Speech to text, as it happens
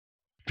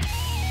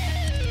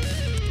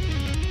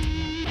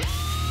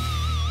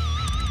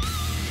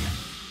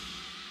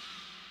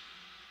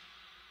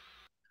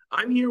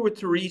I'm here with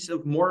Thérèse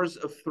of Mars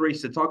of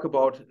Thrace to talk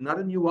about not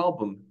a new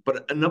album,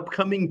 but an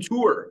upcoming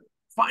tour.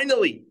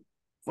 Finally,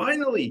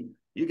 finally,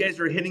 you guys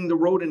are hitting the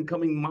road and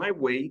coming my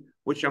way,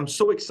 which I'm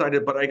so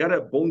excited, but I got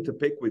a bone to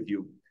pick with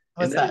you.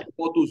 What's that?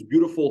 About those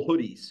beautiful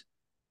hoodies.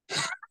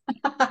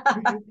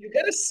 You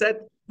gotta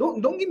set,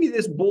 don't give me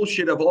this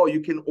bullshit of, oh,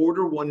 you can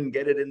order one and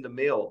get it in the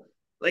mail.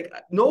 Like,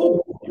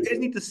 no, you guys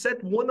need to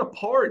set one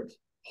apart.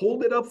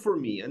 Hold it up for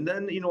me, and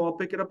then I'll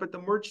pick it up at the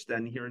merch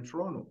stand here in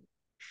Toronto.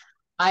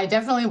 I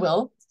definitely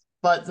will,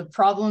 but the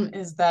problem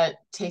is that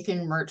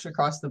taking merch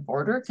across the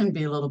border can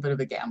be a little bit of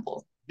a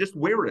gamble. Just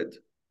wear it.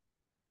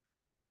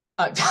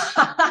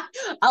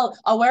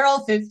 I'll wear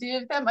all 50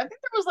 of them. I think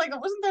there was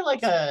wasn't there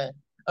like a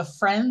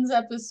Friends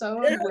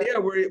episode? Yeah,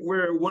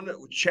 where one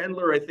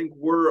Chandler, I think,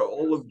 were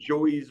all of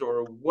Joey's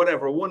or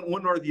whatever,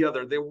 one or the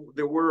other. They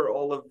were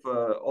all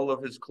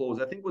of his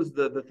clothes. I think it was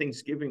the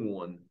Thanksgiving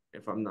one,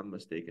 if I'm not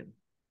mistaken.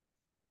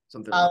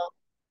 Something like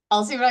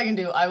I'll see what I can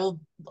do. I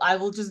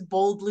will just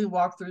boldly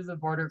walk through the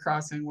border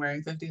crossing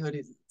wearing 50 hoodies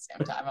at the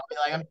same time. I'll be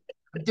like,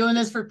 I'm doing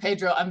this for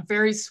Pedro. I'm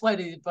very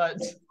sweaty, but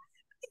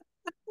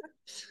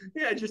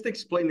yeah, just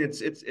explain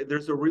it's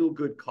there's a real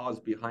good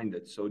cause behind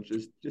it. So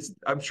just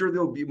I'm sure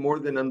they'll be more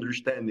than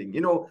understanding.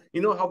 You know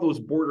how those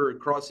border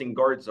crossing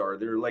guards are.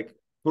 They're like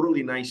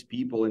totally nice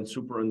people and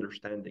super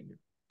understanding.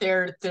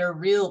 They're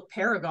real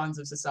paragons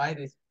of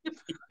society.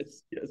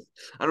 Yes.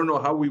 I don't know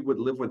how we would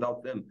live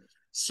without them.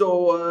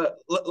 So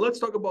let's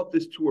talk about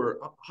this tour.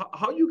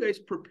 How are you guys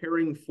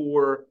preparing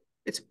for?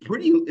 It's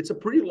a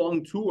pretty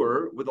long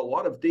tour with a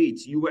lot of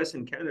dates, U.S.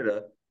 and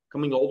Canada,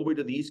 coming all the way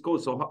to the East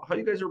Coast. So how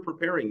you guys are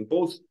preparing,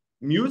 both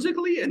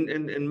musically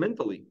and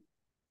mentally?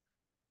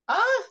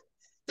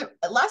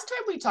 Last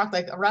time we talked,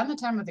 like around the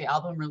time of the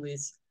album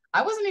release,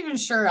 I wasn't even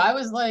sure. I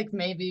was like,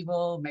 maybe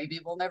we'll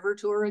never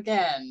tour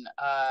again.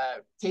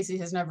 Casey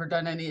has never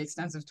done any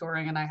extensive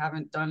touring, and I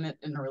haven't done it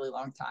in a really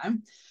long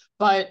time.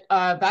 But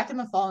back in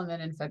the fall and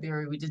then in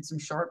February, we did some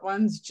short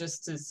ones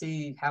just to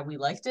see how we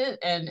liked it.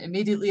 And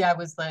immediately I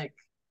was like,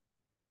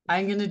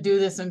 I'm going to do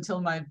this until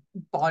my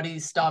body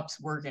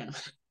stops working.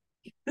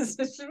 It was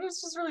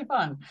just really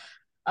fun.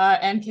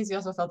 And Casey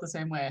also felt the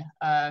same way.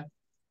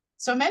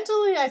 So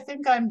mentally, I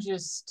think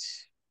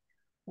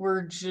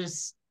we're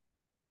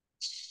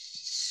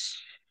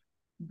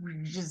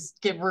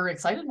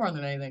excited more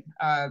than anything.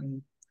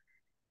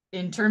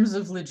 In terms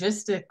of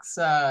logistics,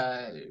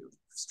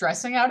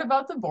 stressing out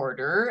about the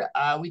border.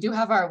 We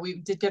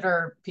did get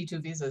our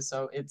P2 visas,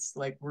 so it's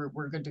like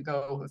we're good to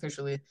go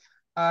officially.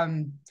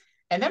 And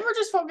then we're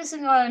just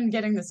focusing on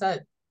getting the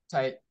set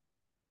tight.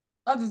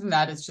 Other than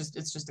that, it's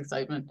just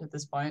excitement at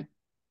this point.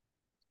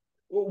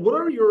 Well, what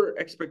are your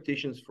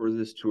expectations for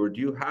this tour? Do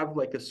you have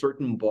like a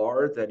certain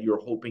bar that you're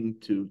hoping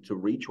to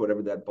reach,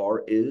 whatever that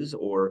bar is,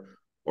 or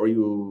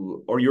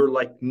you're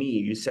like me,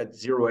 you set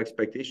zero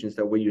expectations,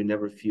 that way you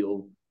never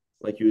feel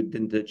like you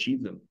didn't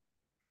achieve them?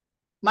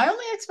 My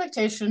only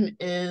expectation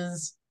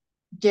is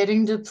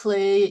getting to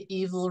play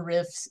evil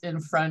riffs in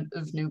front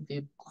of new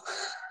people.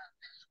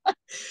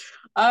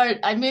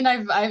 I mean,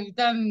 I've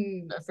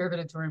done a fair bit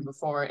of touring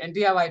before, and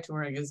DIY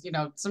touring is,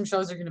 some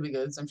shows are going to be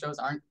good, some shows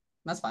aren't.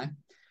 That's fine.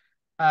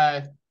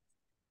 I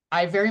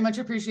very much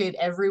appreciate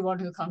everyone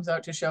who comes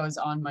out to shows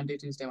on Monday,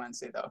 Tuesday,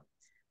 Wednesday, though.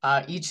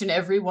 Each and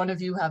every one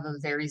of you have a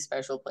very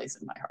special place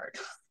in my heart.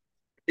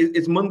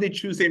 Is Monday,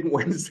 Tuesday, and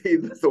Wednesday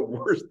the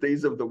worst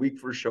days of the week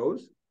for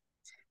shows?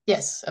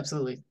 Yes,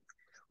 absolutely.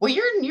 Well,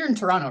 you're in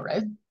Toronto,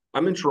 right?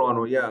 I'm in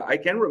Toronto, yeah. I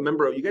can't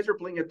remember. You guys are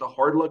playing at the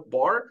Hard Luck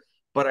Bar,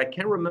 but I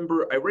can't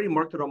remember. I already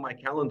marked it on my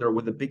calendar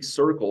with a big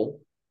circle.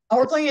 Oh,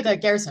 we're playing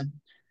at Garrison.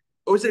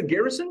 Oh, is it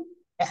Garrison?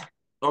 Yeah.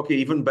 Okay,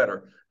 even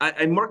better.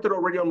 I marked it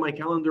already on my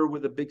calendar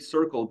with a big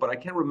circle, but I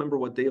can't remember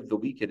what day of the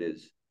week it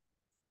is.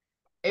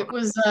 It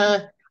was,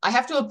 I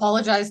have to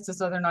apologize to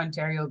Southern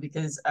Ontario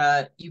because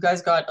you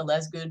guys got a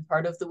less good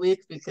part of the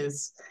week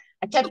because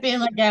I kept being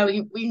like, yeah,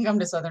 we can come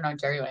to Southern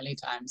Ontario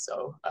anytime.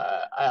 So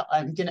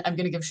I'm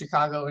gonna give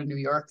Chicago and New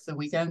York the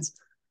weekends,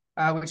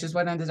 which is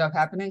what ended up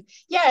happening.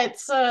 Yeah,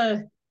 it's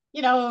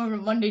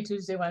Monday,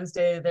 Tuesday,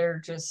 Wednesday. They're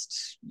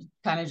just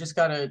kind of just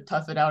gotta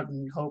tough it out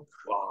and hope.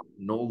 Wow,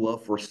 no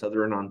love for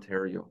Southern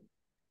Ontario.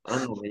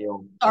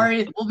 Unreal.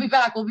 Sorry, we'll be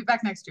back. We'll be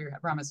back next year, I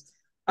promise.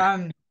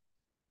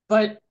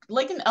 But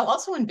like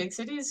also in big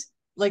cities,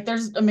 like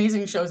there's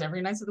amazing shows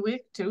every night of the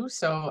week too.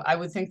 So I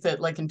would think that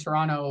like in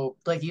Toronto,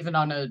 like even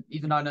on a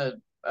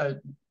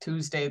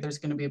Tuesday, there's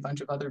going to be a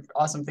bunch of other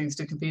awesome things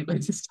to compete with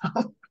and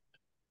stuff.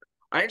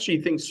 I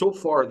actually think so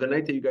far the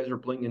night that you guys are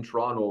playing in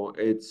Toronto,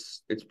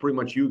 it's pretty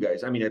much you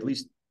guys. I mean, at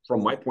least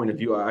from my point of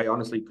view, I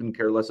honestly couldn't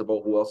care less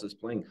about who else is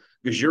playing.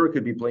 Gajira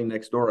could be playing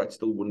next door, I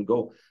still wouldn't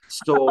go.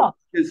 So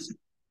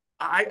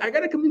I got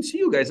to come and see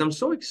you guys. I'm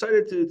so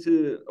excited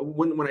to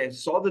when I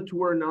saw the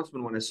tour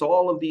announcement, when I saw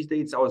all of these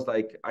dates, I was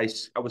like, I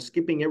was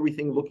skipping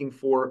everything looking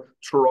for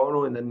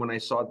Toronto. And then when I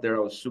saw it there, I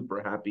was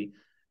super happy.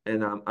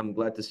 And I'm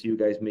glad to see you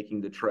guys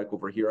making the trek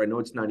over here. I know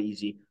it's not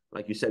easy.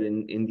 Like you said,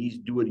 in these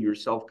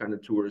do-it-yourself kind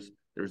of tours,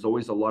 there's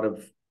always a lot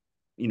of,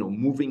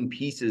 moving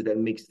pieces that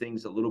makes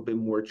things a little bit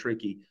more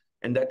tricky.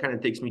 And that kind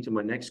of takes me to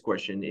my next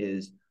question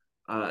is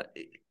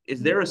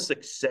there a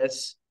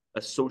success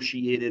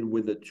associated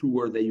with a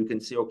tour that you can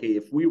say, okay,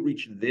 if we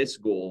reach this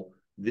goal,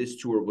 this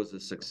tour was a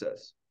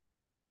success?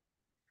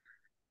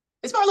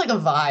 It's more like a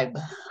vibe.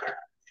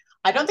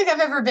 I don't think I've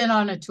ever been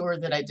on a tour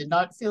that I did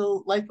not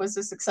feel like was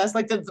a success.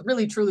 Like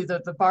really, truly,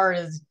 the bar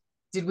is,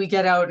 did we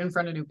get out in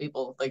front of new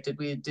people? Like, did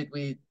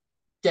we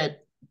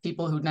get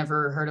people who'd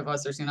never heard of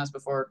us or seen us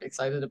before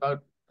excited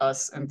about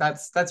us? And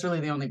that's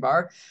really the only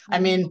bar. I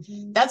mean,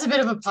 that's a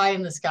bit of a pie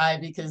in the sky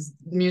because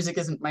music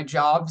isn't my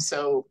job.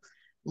 So,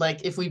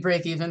 like, if we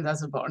break even,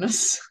 that's a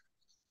bonus.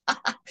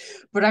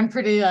 But I'm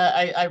pretty.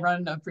 I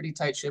run a pretty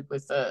tight ship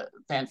with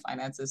band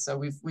finances, so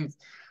we've.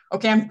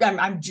 Okay,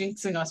 I'm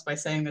jinxing us by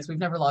saying this. We've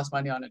never lost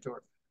money on a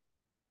tour.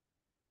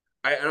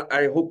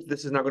 I hope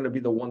this is not going to be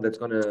the one that's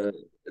going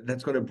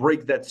to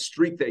break that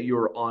streak that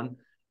you're on.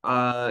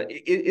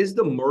 Is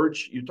the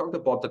merch, you talked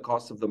about the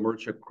cost of the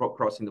merch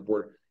crossing the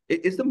border.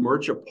 Is the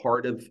merch a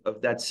part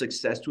of that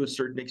success to a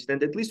certain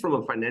extent, at least from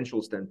a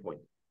financial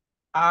standpoint?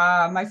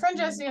 My friend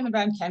Jesse in the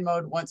band Ken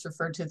Mode once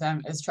referred to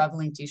them as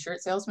traveling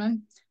t-shirt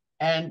salesmen.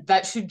 And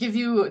that should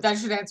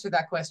answer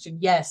that question.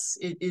 Yes,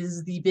 it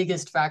is the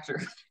biggest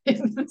factor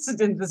in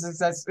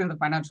the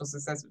financial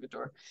success of a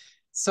tour.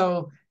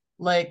 So,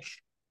 like,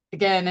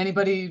 again,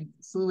 anybody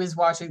who is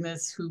watching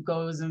this who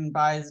goes and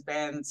buys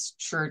bands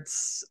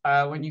shirts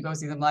when you go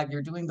see them live,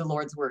 you're doing the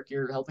Lord's work.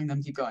 You're helping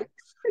them keep going.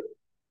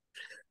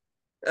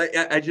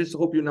 I just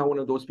hope you're not one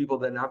of those people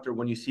that after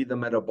when you see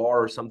them at a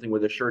bar or something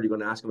with a shirt, you're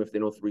going to ask them if they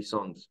know 3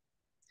 songs.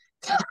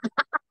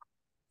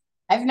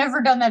 I've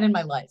never done that in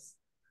my life.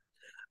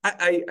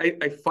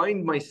 I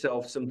find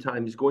myself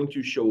sometimes going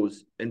to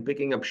shows and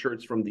picking up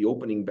shirts from the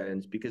opening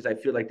bands because I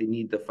feel like they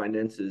need the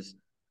finances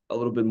a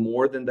little bit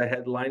more than the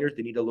headliners.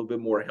 They need a little bit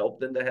more help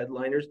than the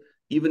headliners,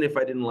 even if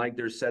I didn't like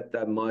their set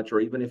that much, or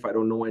even if I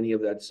don't know any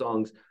of that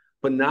songs.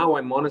 But now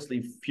I'm honestly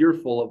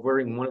fearful of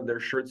wearing one of their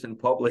shirts in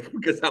public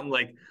because I'm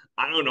like,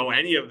 I don't know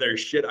any of their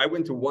shit. I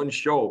went to one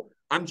show.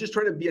 I'm just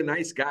trying to be a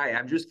nice guy.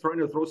 I'm just trying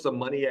to throw some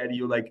money at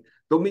you. Like,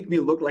 don't make me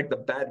look like the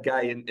bad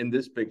guy in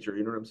this picture.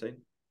 You know what I'm saying?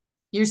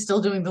 You're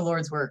still doing the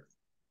Lord's work.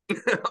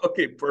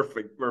 Okay,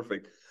 perfect.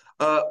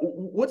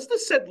 What's the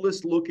set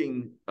list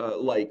looking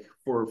like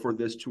for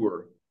this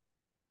tour?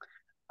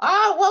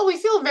 Well, we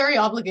feel very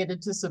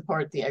obligated to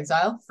support the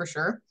Exile for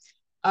sure.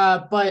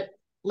 But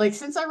like,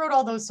 since I wrote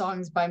all those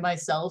songs by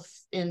myself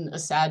in a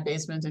sad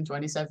basement in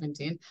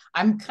 2017,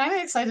 I'm kind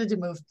of excited to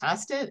move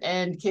past it.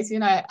 And Casey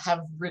and I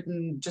have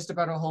written just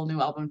about a whole new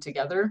album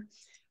together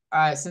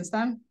since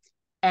then.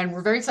 And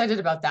we're very excited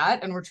about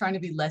that. And we're trying to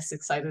be less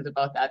excited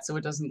about that so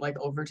it doesn't like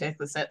overtake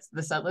the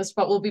set list.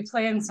 But we'll be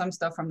playing some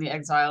stuff from the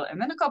Exile and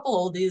then a couple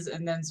oldies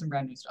and then some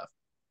brand new stuff.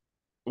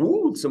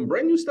 Ooh, some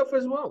brand new stuff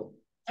as well.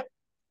 Yep.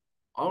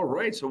 All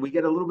right. So we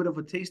get a little bit of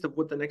a taste of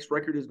what the next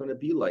record is going to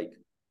be like.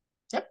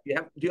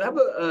 Yep. Do you have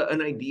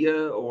an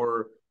idea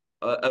or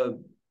a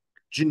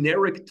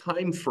generic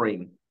time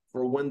frame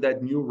for when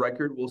that new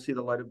record will see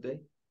the light of day?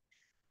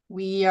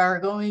 We are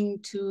going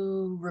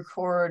to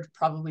record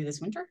probably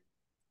this winter.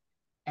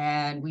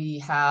 And we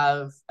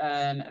have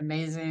an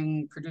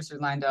amazing producer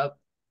lined up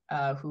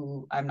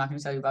who I'm not going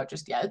to tell you about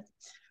just yet.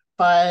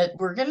 But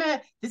we're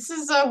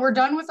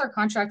done with our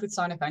contract with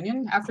Sonic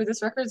Onion after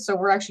this record. So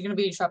we're actually going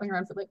to be shopping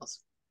around for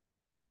labels.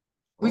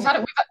 We've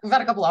had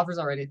a couple offers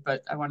already,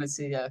 but I want to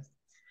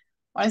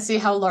see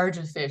how large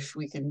a fish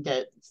we can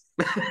get.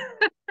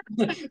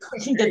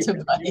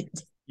 To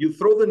bite. You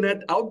throw the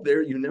net out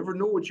there, you never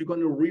know what you're going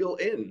to reel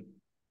in.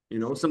 You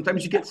know,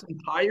 sometimes you get some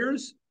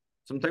tires.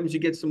 Sometimes you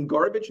get some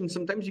garbage, and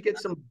sometimes you get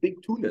some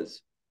big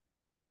tunas.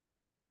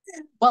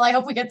 Well, I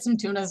hope we get some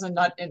tunas and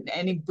not in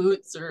any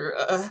boots or.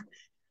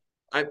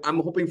 I'm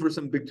hoping for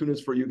some big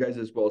tunas for you guys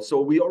as well.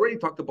 So we already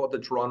talked about the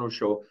Toronto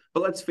show,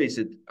 but let's face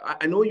it.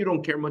 I know you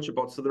don't care much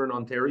about Southern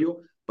Ontario,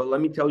 but let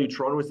me tell you,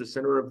 Toronto is the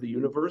center of the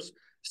universe.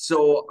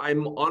 So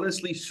I'm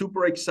honestly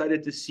super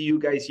excited to see you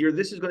guys here.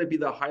 This is going to be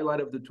the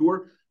highlight of the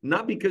tour,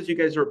 not because you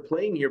guys are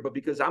playing here, but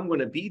because I'm going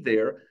to be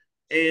there.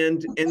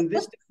 And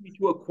this takes me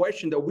to a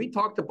question that we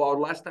talked about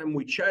last time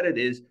we chatted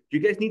is, do you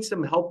guys need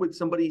some help with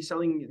somebody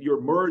selling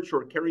your merch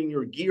or carrying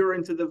your gear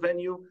into the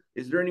venue?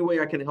 Is there any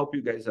way I can help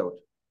you guys out?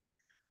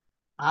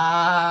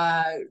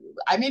 I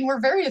mean, we're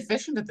very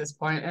efficient at this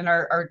point, and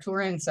our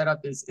touring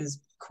setup is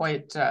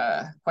quite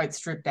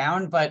stripped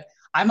down, but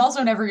I'm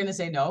also never going to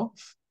say no.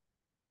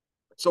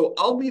 So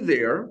I'll be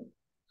there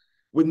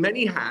with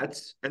many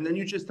hats, and then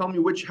you just tell me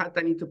which hat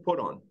I need to put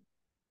on.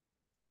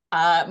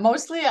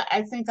 Mostly,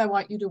 I think I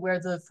want you to wear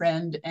the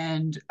friend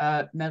and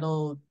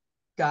metal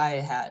guy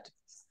hat.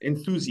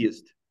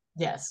 Enthusiast.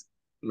 Yes.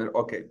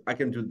 Okay,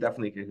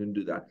 definitely can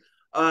do that.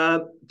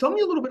 Tell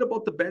me a little bit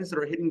about the bands that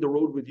are hitting the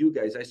road with you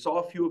guys. I saw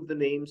a few of the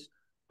names.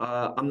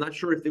 I'm not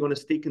sure if they're going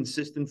to stay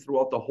consistent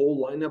throughout the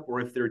whole lineup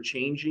or if they're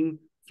changing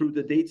through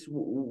the dates.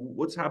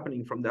 What's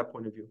happening from that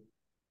point of view?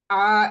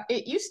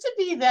 It used to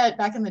be that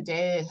back in the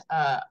day,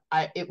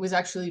 it was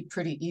actually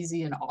pretty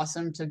easy and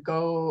awesome to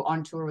go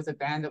on tour with a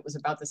band that was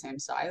about the same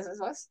size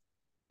as us.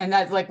 And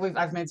that like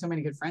I've made so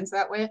many good friends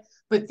that way.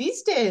 But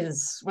these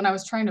days, when I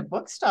was trying to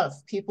book stuff,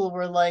 people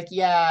were like,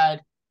 yeah,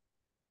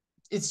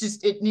 it's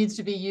just it needs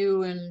to be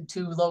you and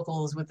two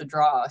locals with the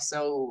draw.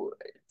 So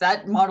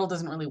that model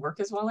doesn't really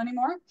work as well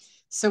anymore.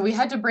 So we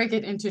had to break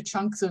it into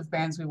chunks of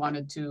bands we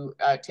wanted to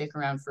take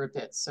around for a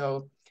bit.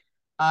 So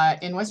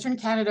in Western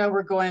Canada,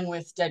 we're going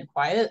with Dead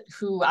Quiet,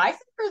 who I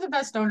think are the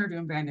best stoner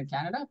doom band in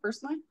Canada,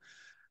 personally.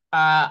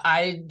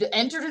 I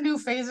entered a new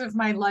phase of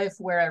my life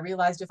where I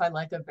realized if I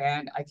like a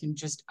band, I can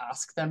just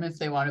ask them if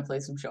they want to play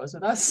some shows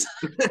with us.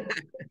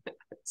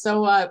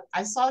 So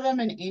I saw them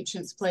in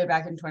Ancients play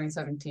back in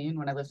 2017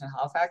 when I lived in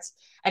Halifax,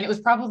 and it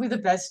was probably the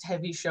best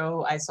heavy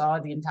show I saw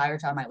the entire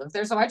time I lived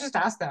there. So I just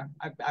asked them.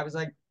 I was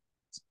like,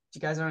 "Do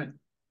you guys want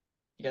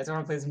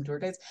to play some tour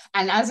dates?"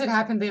 And as it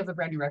happened, they have a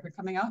brand new record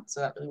coming out,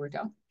 so that really worked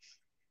out.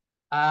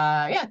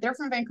 Yeah, they're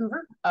from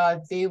Vancouver.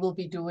 They will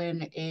be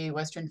doing a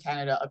Western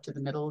Canada up to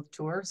the middle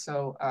tour,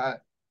 so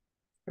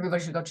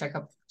everybody should go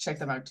check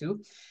them out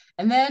too.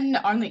 And then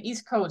on the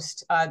East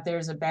Coast,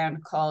 there's a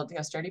band called the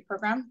Austerity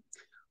Program,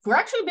 who are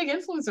actually a big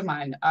influence of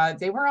mine.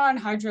 They were on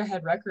Hydra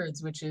Head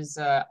Records, which is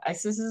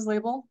ISIS's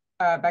label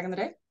back in the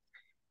day.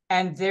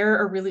 And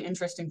they're a really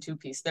interesting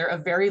two-piece. They're a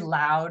very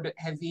loud,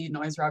 heavy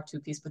noise rock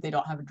two-piece, but they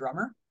don't have a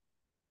drummer.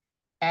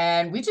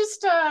 And we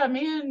just,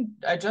 me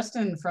and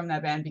Justin from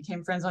that band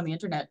became friends on the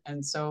internet.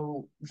 And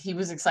so he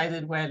was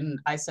excited when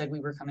I said we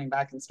were coming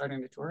back and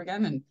starting to tour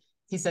again. And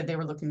he said they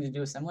were looking to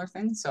do a similar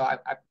thing. So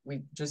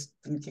we just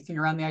been kicking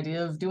around the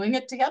idea of doing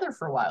it together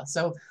for a while.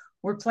 So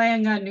we're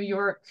playing New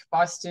York,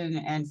 Boston,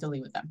 and Philly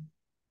with them.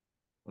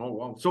 Oh,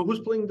 wow. So who's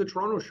playing the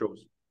Toronto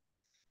shows?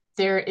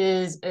 There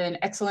is an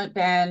excellent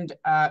band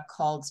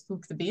called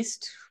Spook the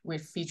Beast,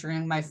 with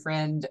featuring my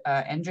friend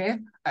NJ,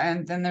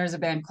 and then there's a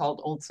band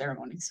called Old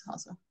Ceremonies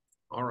also.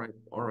 All right,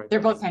 all right. They're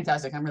both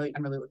fantastic. I'm really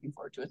looking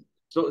forward to it.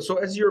 So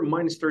as your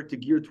mind start to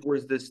gear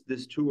towards this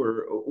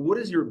tour, what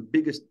is your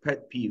biggest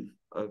pet peeve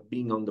of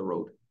being on the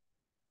road?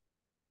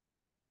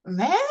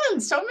 Man,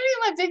 so many of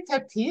my big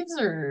pet peeves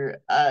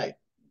are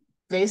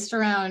based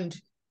around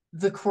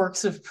the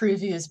quirks of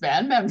previous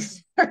band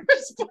members.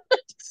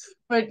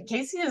 But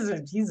Casey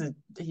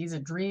he's a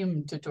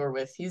dream to tour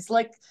with. He's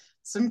like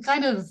some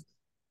kind of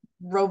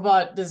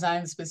robot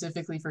designed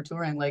specifically for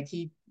touring. Like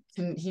he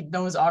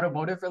knows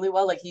automotive really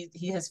well. Like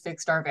he has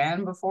fixed our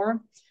van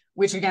before,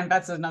 which again,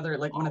 that's another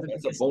like one of the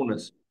biggest, biggest, a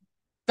bonus.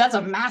 That's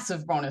a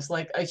massive bonus.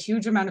 Like a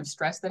huge amount of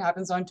stress that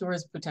happens on tour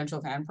is potential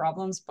van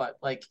problems, but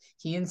like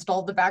he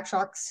installed the back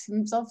shocks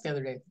himself the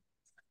other day.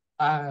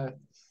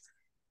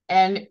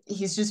 And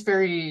he's just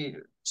very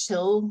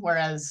chill,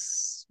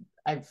 whereas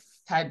I've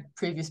had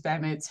previous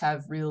bandmates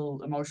have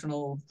real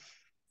emotional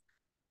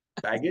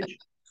baggage.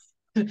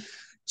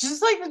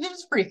 just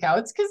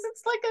freakouts, because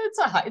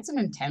it's an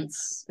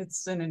intense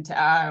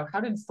how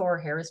did Thor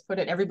Harris put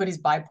it? Everybody's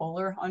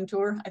bipolar on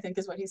tour, I think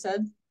is what he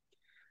said.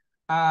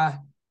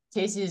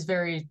 Casey is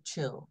very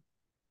chill,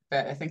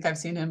 but I think I've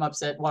seen him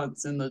upset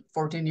once in the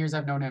 14 years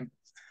I've known him.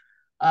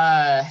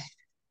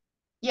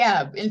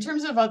 Yeah, in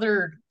terms of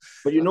other,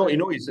 but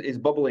he's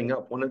bubbling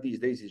up. One of these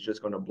days he's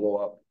just going to blow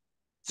up.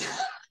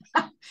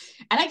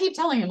 And I keep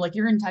telling him, like,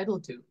 you're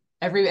entitled to.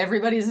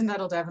 Everybody's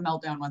entitled to have a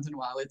meltdown once in a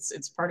while.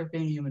 It's part of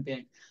being a human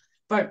being.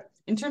 But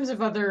in terms of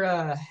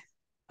other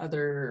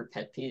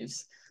pet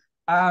peeves,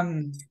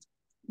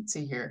 let's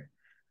see here.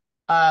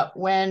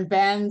 When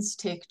bands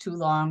take too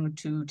long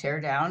to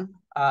tear down,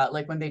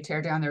 like when they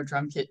tear down their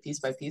drum kit piece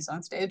by piece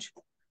on stage.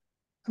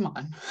 Come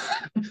on,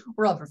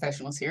 we're all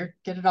professionals here.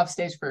 Get it off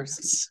stage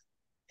first.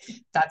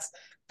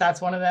 That's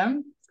one of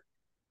them.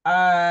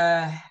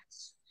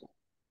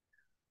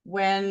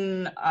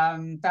 When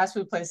fast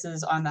food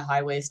places on the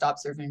highway stop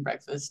serving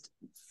breakfast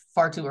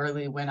far too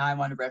early when I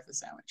want a breakfast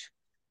sandwich.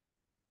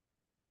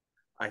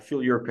 I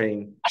feel your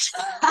pain.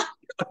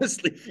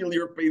 Honestly feel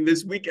your pain.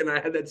 This weekend I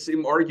had that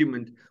same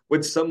argument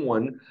with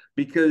someone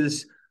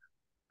because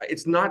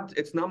it's not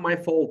my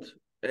fault.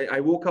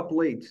 I woke up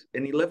late,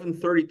 and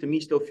 11:30 to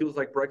me still feels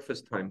like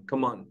breakfast time.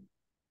 Come on.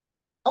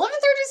 11:30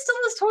 still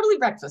is totally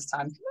breakfast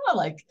time. Come on,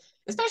 like,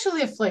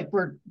 especially if like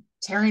we're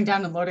tearing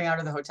down and loading out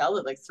of the hotel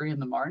at like 3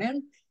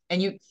 a.m,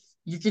 and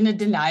you're gonna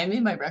deny me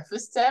my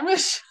breakfast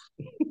sandwich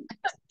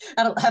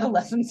at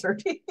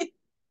 11:30.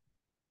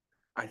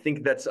 I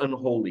think that's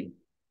unholy.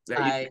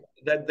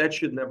 That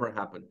should never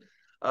happen.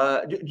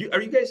 Are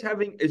you guys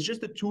having? It's just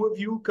the two of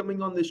you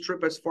coming on this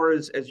trip as far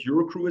as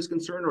your crew is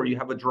concerned, or you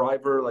have a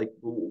driver? Like,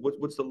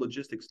 what's the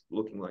logistics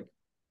looking like?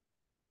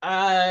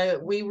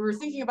 We were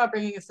thinking about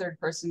bringing a third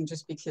person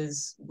just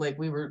because like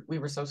we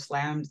were so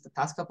slammed the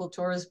past couple of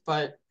tours,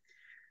 but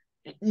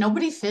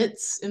nobody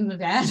fits in the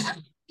van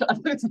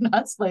other than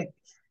us. Like,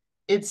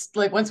 it's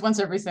like once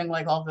everything,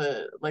 like all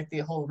the the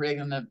whole rig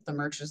and the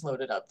merch is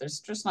loaded up, there's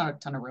just not a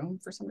ton of room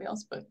for somebody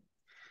else. But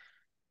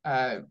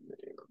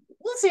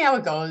we'll see how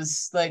it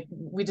goes. Like,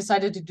 we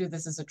decided to do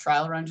this as a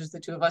trial run, just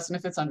the two of us, and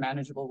if it's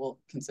unmanageable, we'll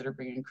consider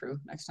bringing crew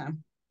next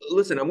time.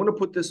 Listen, I'm going to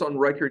put this on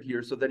record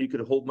here so that you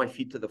could hold my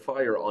feet to the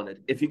fire on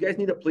it. If you guys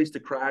need a place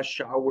to crash,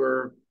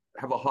 shower,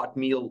 have a hot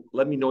meal,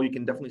 let me know. You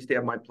can definitely stay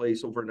at my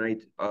place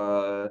overnight.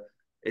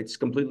 It's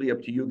completely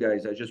up to you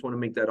guys. I just want to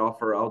make that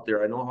offer out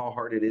there. I know how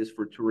hard it is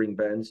for touring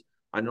bands.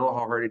 I know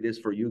how hard it is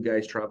for you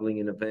guys traveling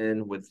in a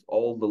van with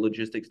all the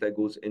logistics that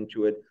goes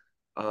into it.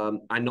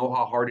 I know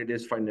how hard it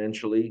is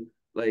financially.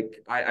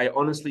 Like I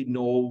honestly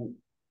know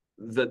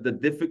the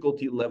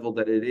difficulty level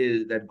that it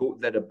is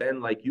that a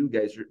band like you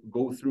guys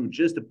go through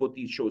just to put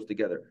these shows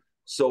together.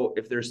 So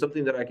if there's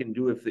something that I can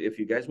do, if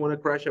you guys want to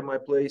crash at my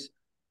place,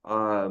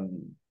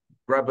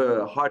 grab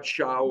a hot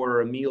shower,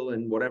 a meal,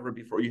 and whatever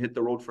before you hit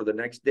the road for the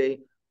next day,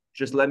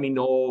 just let me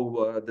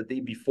know the day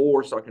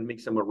before so I can make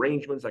some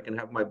arrangements. I can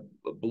have my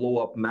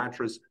blow-up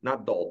mattress,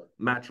 not doll,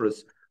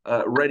 mattress,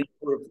 ready.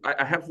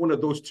 I have one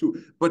of those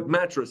too, but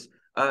mattress,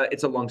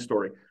 it's a long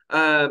story.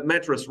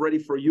 Mattress ready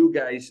for you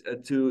guys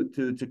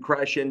to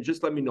crash in.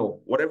 Just let me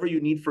know. Whatever you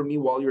need from me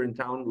while you're in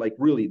town, like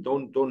really,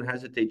 don't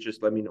hesitate.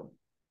 Just let me know.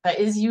 That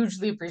is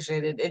hugely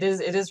appreciated. It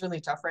is really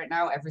tough right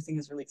now. Everything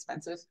is really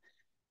expensive.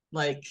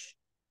 Like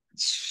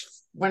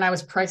when I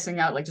was pricing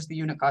out like just the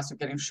unit cost of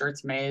getting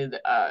shirts made,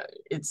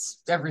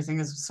 it's everything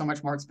is so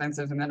much more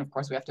expensive. And then of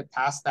course we have to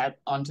pass that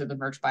on to the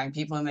merch buying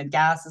people, and then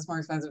gas is more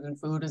expensive and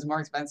food is more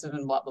expensive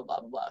and blah blah blah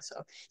blah blah.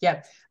 So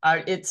yeah,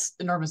 it's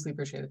enormously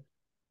appreciated.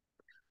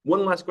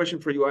 One last question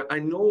for you. I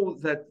know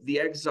that The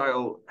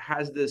Exile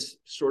has this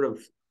sort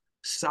of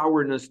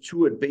sourness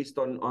to it based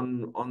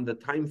on the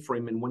time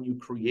frame and when you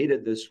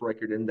created this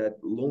record in that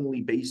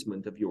lonely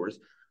basement of yours.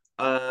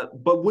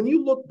 But when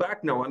you look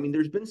back now, I mean,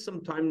 there's been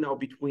some time now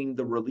between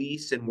the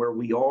release and where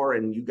we are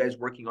and you guys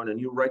working on a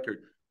new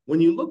record.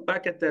 When you look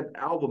back at that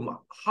album,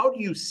 how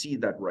do you see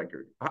that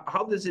record?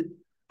 How does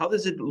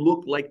it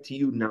look like to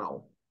you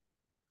now?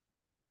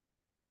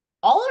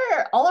 All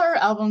our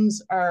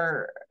albums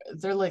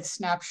they're like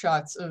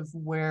snapshots of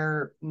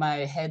where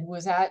my head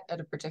was at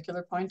a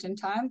particular point in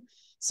time.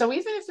 So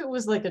even if it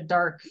was like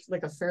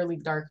a fairly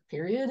dark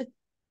period,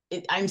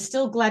 I'm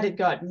still glad it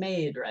got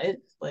made, right?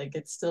 Like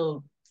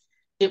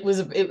it was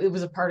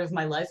a part of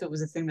my life. It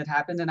was a thing that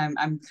happened, and I'm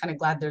kind of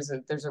glad there's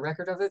a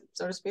record of it,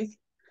 so to speak.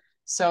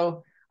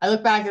 So I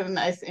look back and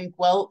I think,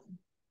 well,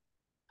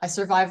 I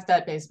survived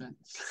that basement.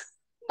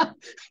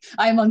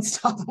 I am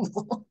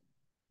unstoppable.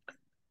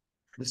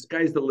 The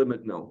sky's the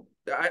limit now.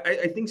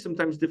 I think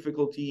sometimes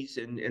difficulties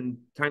and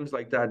times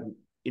like that,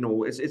 you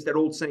know, it's that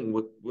old saying,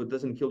 what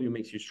doesn't kill you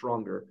makes you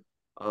stronger.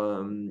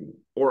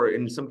 Or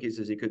in some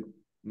cases, it could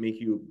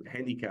make you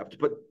handicapped.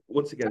 But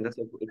once again, that's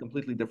a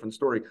completely different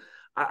story.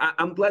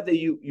 I'm glad that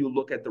you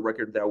look at the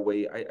record that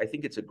way. I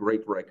think it's a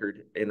great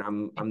record, and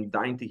I'm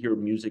dying to hear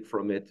music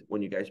from it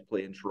when you guys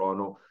play in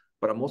Toronto.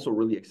 But I'm also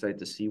really excited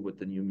to see what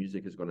the new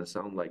music is going to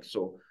sound like.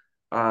 So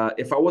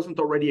if I wasn't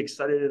already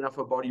excited enough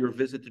about your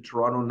visit to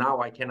Toronto, now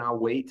I cannot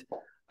wait.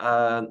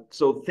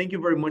 So thank you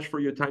very much for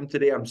your time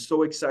today. I'm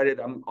so excited.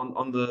 I'm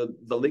on the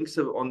links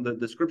on the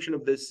description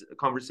of this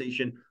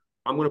conversation.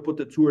 I'm going to put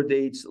the tour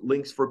dates,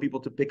 links for people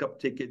to pick up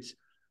tickets.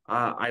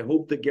 I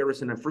hope the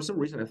Garrison, and for some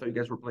reason I thought you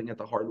guys were playing at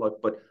the Hard Luck,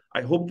 but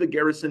I hope the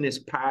Garrison is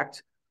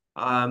packed.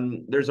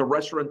 There's a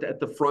restaurant at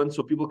the front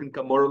so people can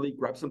come early,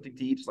 grab something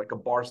to eat. It's like a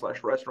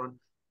bar/restaurant,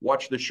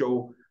 watch the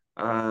show.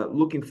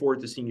 Looking forward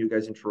to seeing you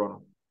guys in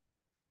Toronto.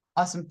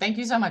 Awesome. Thank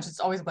you so much.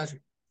 It's always a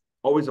pleasure.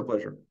 Always a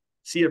pleasure.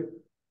 See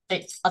you.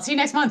 Hey, I'll see you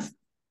next month.